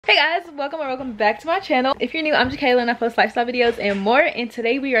Hey guys, welcome back to my channel. If you're new, I'm JaKayla and I post lifestyle videos and more, and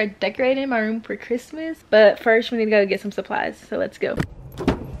today we are decorating my room for Christmas. But first we need to go get some supplies, so let's go.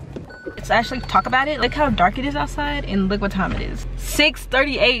 Let's actually talk about it. Look how dark it is outside and look what time it is.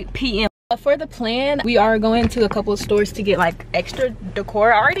 6:38 p.m. For the plan, we are going to a couple of stores to get like extra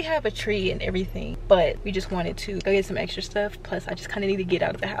decor. I already have a tree and everything, but we just wanted to go get some extra stuff. Plus I just kind of need to get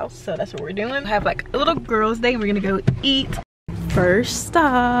out of the house, so that's what we're doing. We have like a little girls day. We're gonna go eat. First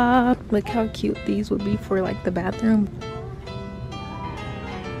stop, look how cute these would be for like the bathroom.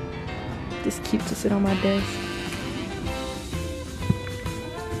 Just cute to sit on my desk.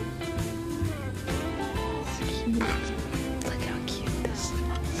 It's cute. Look how cute this is.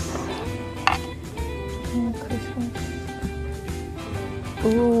 Oh, Christmas.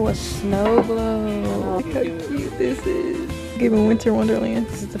 Oh, a snow globe. Look how cute this is. Giving Winter Wonderland.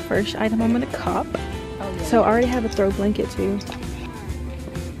 This is the first item I'm gonna cop. So I already have a throw blanket too.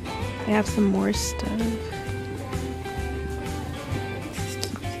 I have some more stuff.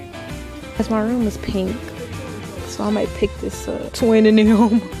 Because my room is pink, so I might pick this up. Twinning it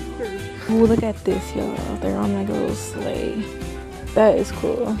home. Oh, look at this, y'all. They're on like a little sleigh. That is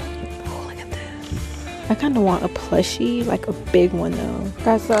cool. Oh, look at this. I kind of want a plushie, like a big one though.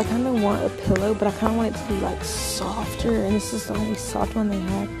 Guys, so I kind of want a pillow, but I kind of want it to be like softer, and this is the only soft one they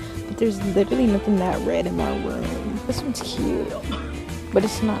have. But there's literally nothing that red in my room. This one's cute, but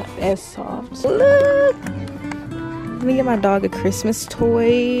it's not as soft. Look! Let me get my dog a Christmas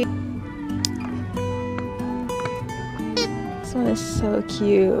toy. This one is so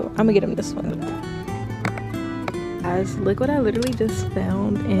cute. I'm gonna get him this one. Guys, look what I literally just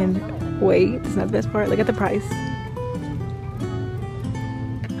found, and wait, it's not the best part. Look at the price.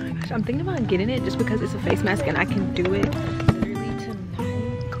 Oh my gosh, I'm thinking about getting it just because it's a face mask and I can do it literally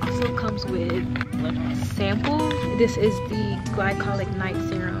tonight. Also comes with sample. This is the glycolic night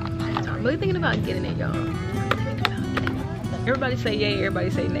serum. I'm really thinking about getting it, y'all. Everybody say yay, everybody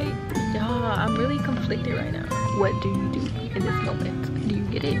say nay. Y'all, I'm really conflicted right now. What do you do in this moment? Do you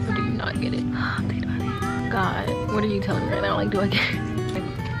get it or do you not get it? I'm thinking about it. God, what are you telling me right now? Like, do I get it?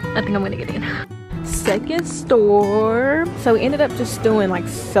 I think I'm gonna get it. Second store. So we ended up just doing like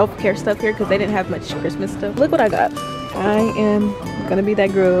self-care stuff here because they didn't have much Christmas stuff. Look what I got. I am gonna be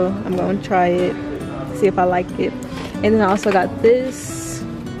that girl. I'm gonna try it, see if I like it. And then I also got this.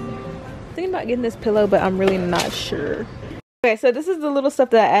 I'm thinking about getting this pillow, but I'm really not sure. Okay, so this is the little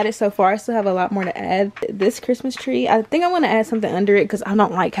stuff that I added so far. I still have a lot more to add. This Christmas tree, I think I'm gonna add something under it because I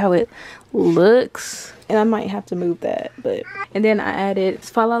don't like how it looks, and I might have to move that. But and then I added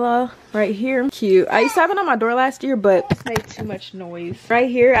falala right here. Cute. I used to have it on my door last year, but it made too much noise. Right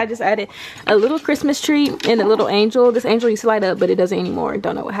here, I just added a little Christmas tree and a little angel. This angel used to light up, but it doesn't anymore.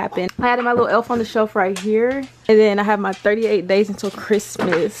 Don't know what happened. I added my little elf on the shelf right here, and then I have my 38 days until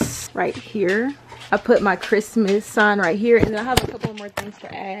Christmas right here. I put my Christmas sign right here, and then I have a couple more things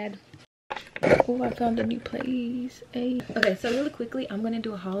to add. Oh, I found a new place. Hey. Okay, so really quickly, I'm gonna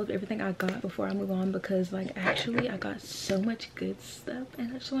do a haul of everything I got before I move on, because like actually I got so much good stuff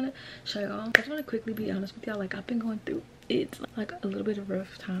and I just want to show y'all. I just want to quickly be honest with y'all. Like, I've been going through it like a little bit of a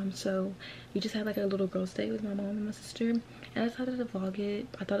rough time. So we just had like a little girls' day with my mom and my sister, and I decided to vlog it.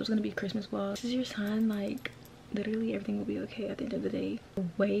 I thought it was gonna be a Christmas vlog. This is your sign, like literally everything will be okay at the end of the day. The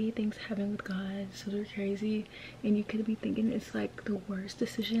way things happen with God is so crazy, and you could be thinking it's like the worst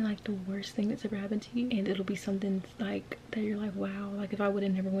decision, like the worst thing that's ever happened to you, and it'll be something like that you're like, wow, like if I would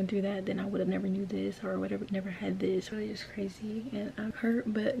have never went through that, then I would have never knew this or whatever, never had this. Really just crazy, and I'm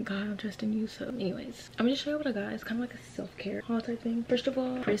hurt, but God, I'm trusting you. So anyways, I'm gonna show you what I got. It's kind of like a self-care haul type thing. First of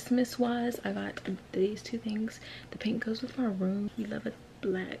all, Christmas wise, I got these two things. The pink goes with my room. We love it.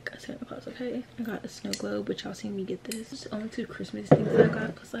 Black Santa Claus. Okay, I got a snow globe, which y'all seen me get this. It's only two Christmas things that I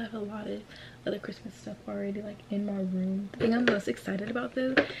got, plus I have a lot of other Christmas stuff already like in my room. The thing I'm most excited about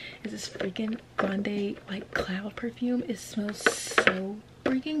though is this freaking Grande like cloud perfume. It smells so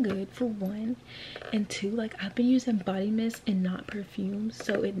freaking good, for one, and two, like I've been using body mist and not perfume,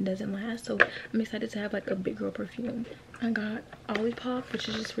 so it doesn't last. So I'm excited to have like a big girl perfume. I got Olipop, which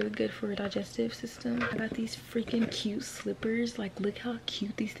is just really good for a digestive system. I got these freaking cute slippers. Like, look how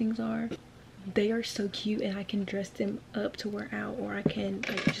cute these things are. They are so cute, and I can dress them up to wear out, or I can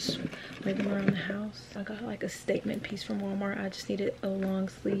like just wear them around the house. I got like a statement piece from Walmart. I just needed a long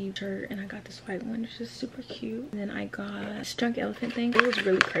sleeve shirt, and I got this white one, which is super cute. And then I got this drunk elephant thing. It was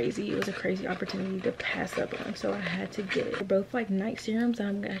really crazy. It was a crazy opportunity to pass up on, so I had to get it. They're both like night serums.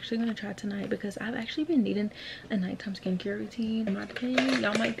 I'm actually gonna try tonight because I've actually been needing a nighttime skincare routine. In my opinion,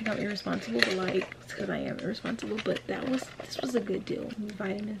 y'all might think I'm irresponsible, but like it's because I am irresponsible. But this was a good deal.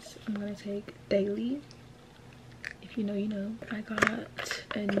 Vitamins I'm gonna take daily. If you know, you know. I got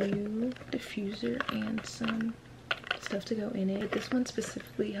a new diffuser and some stuff to go in it. This one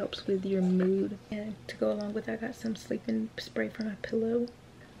specifically helps with your mood, and to go along with that, I got some sleeping spray for my pillow.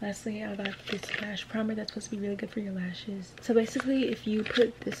 Lastly, I got this lash primer that's supposed to be really good for your lashes. So basically, if you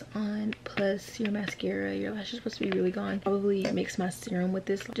put this on plus your mascara, your lashes are supposed to be really gone. Probably mix my serum with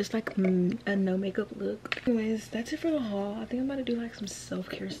this, just like a no makeup look. Anyways, that's it for the haul. I think I'm about to do like some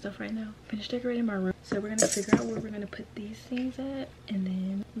self-care stuff right now. Finish decorating my room. So we're gonna figure out where we're gonna put these things at, and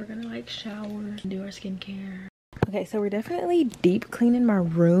then we're gonna like shower and do our skincare. Okay, so we're definitely deep cleaning my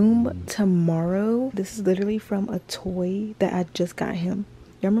room tomorrow. This is literally from a toy that I just got him.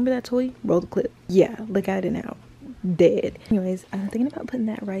 Y'all remember that toy? Roll the clip. Yeah, look at it now. Dead. Anyways, I'm thinking about putting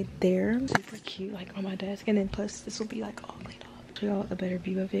that right there. Super cute, like on my desk. And then plus this will be like all cleaned up. Show y'all a better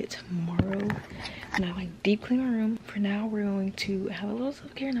view of it tomorrow. And I like deep clean my room. For now, we're going to have a little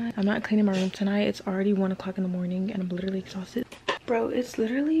self-care night. I'm not cleaning my room tonight. It's already 1 o'clock in the morning and I'm literally exhausted. Bro, it's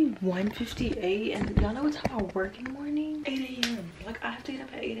literally 1:58 and y'all know what time I work in the morning? 8 a.m. Like I have to get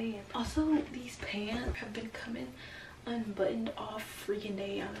up at 8 a.m. Also, these pants have been coming unbuttoned off freaking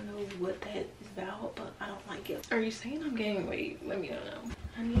day. I don't know what that is about, but I don't like it. Are you saying I'm gaining weight? Let me know.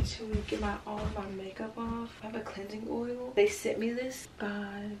 I need to get all of my makeup off. I have a cleansing oil. They sent me this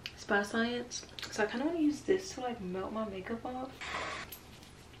by Spy Science, so I kind of want to use this to like melt my makeup off.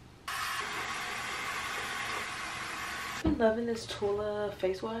 I've been loving this Tula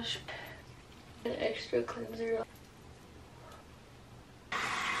face wash. An extra cleanser.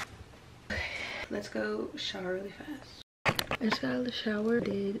 Let's go shower really fast. I just got out of the shower,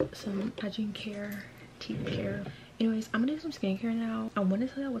 did some hygiene care, teeth care. Anyways, I'm gonna do some skincare now. I want to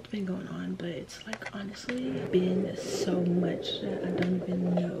tell y'all what's been going on, but it's like honestly been so much that I don't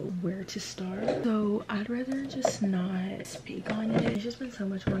even know where to start. So I'd rather just not speak on it. There's just been so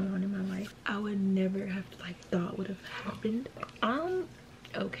much going on in my life I would never have like thought would have happened.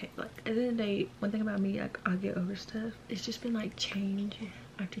 Okay, like at the end of the day, one thing about me, like I'll get over stuff. It's just been like change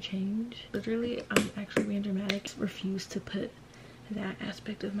after change. Literally, I'm actually being dramatic. Refuse to put that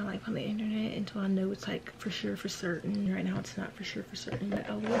aspect of my life on the internet until I know it's like for sure for certain. Right now it's not for sure for certain, but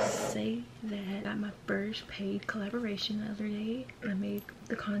I will say that I got my first paid collaboration the other day. I made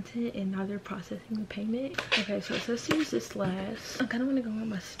the content and now they're processing the payment. Okay, so it says to use this last. I kind of want to go on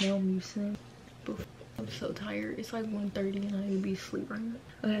my Snail Mucin. I'm so tired. It's like 1:30 and I need to be asleep right now.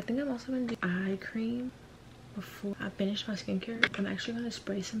 Okay, I think I'm also gonna do eye cream before I finish my skincare. I'm actually gonna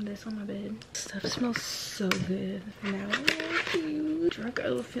spray some of this on my bed. Stuff smells so good. Now drunk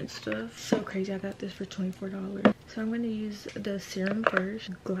elephant stuff. So crazy. I got this for $24. So I'm gonna use the serum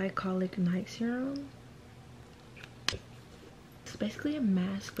first. Glycolic night serum. It's basically a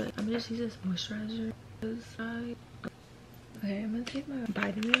mask, but I'm gonna just use this moisturizer. Okay, I'm gonna take my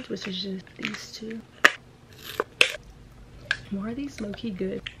vitamins, which is just these two. More of these low-key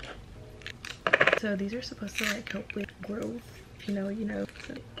good. So these are supposed to like help with growth. If you know, you know.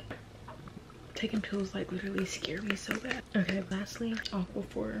 So, taking pills like literally scare me so bad. Okay, lastly, Aqua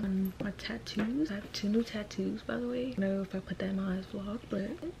for my tattoos. I have 2 new tattoos, by the way. I don't know if I put that in my last vlog, but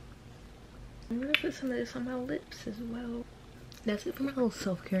I'm gonna put some of this on my lips as well. That's it for my little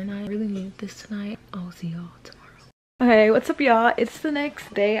self-care night. I really needed this tonight. I'll see y'all tomorrow. Okay, what's up y'all? It's the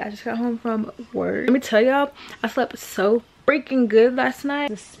next day. I just got home from work. Let me tell y'all, I slept so freaking good last night.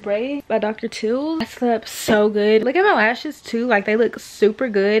 The spray by Dr. Teal's. I slept so good. Look at my lashes too. Like they look super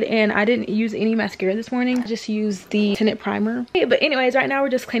good. And I didn't use any mascara this morning. I just used the tinted primer. Okay, but anyways, right now we're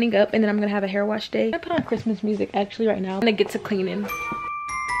just cleaning up and then I'm gonna have a hair wash day. I'm gonna put on Christmas music actually right now. I'm gonna get to cleaning.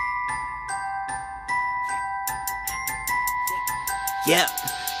 Yeah.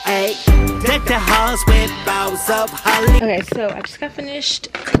 Hey, deck the halls with boughs of holly. Okay, so I just got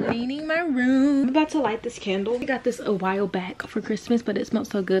finished cleaning my room. I'm about to light this candle. I got this a while back for Christmas, but it smells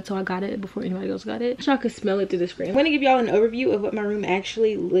so good, so I got it before anybody else got it. So I could smell it through the screen. I'm gonna give y'all an overview of what my room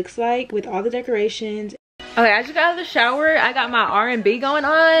actually looks like with all the decorations. Okay, I just got out of the shower. I got my R&B going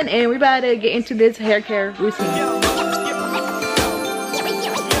on, and we're about to get into this hair care routine.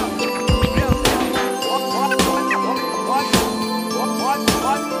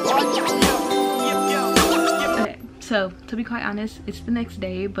 So, to be quite honest, it's the next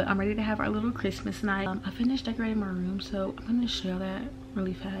day, but I'm ready to have our little Christmas night. I finished decorating my room, so I'm gonna show that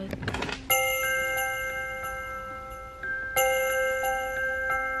really fast.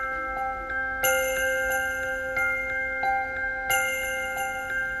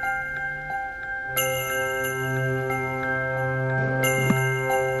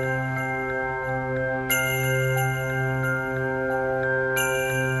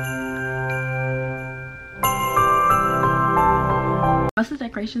 Most of the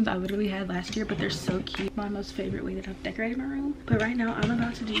decorations I literally had last year, but they're so cute. My most favorite way that I've decorated my room. But right now I'm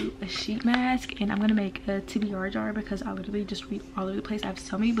about to do a sheet mask, and I'm gonna make a TBR jar because I literally just read all over the place. I have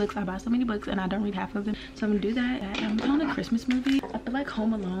so many books. I buy so many books and I don't read half of them, so I'm gonna do that. I'm on a Christmas movie. I feel like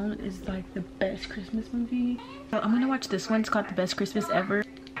Home Alone is like the best Christmas movie, so I'm gonna watch this one. It's called The Best Christmas Ever.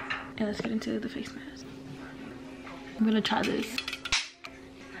 And let's get into the face mask. I'm gonna try this.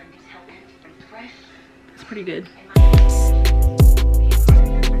 It's pretty good.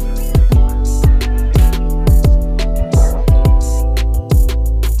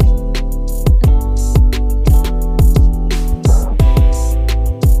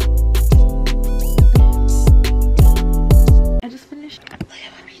 I just finished. Look at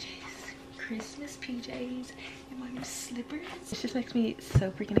my PJs. Christmas PJs and my new slippers. This just makes me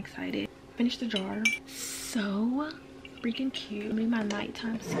so freaking excited. Finished the jar. So freaking cute. I made my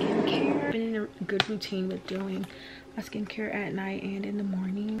nighttime skincare. I've been in a good routine with doing my skincare at night and in the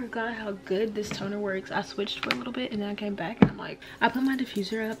morning. I forgot how good this toner works. I switched for a little bit and then I came back and I'm like, I put my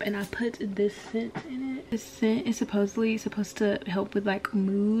diffuser up and I put this scent in it. This scent is supposedly supposed to help with like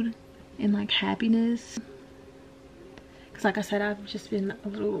mood and like happiness. Cause like I said, I've just been a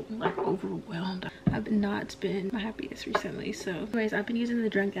little like overwhelmed. I've not been my happiest recently. So anyways, I've been using the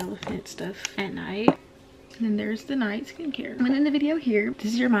Drunk Elephant stuff at night. And then there's the night skincare. I'm gonna end the video here.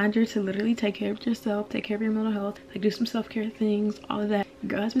 This is your reminder to literally take care of yourself, take care of your mental health, like do some self-care things, all of that. Your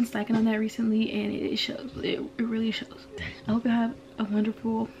girl has been slacking on that recently and it shows. It really shows. I hope you have a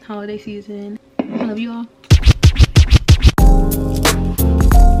wonderful holiday season. I love you all.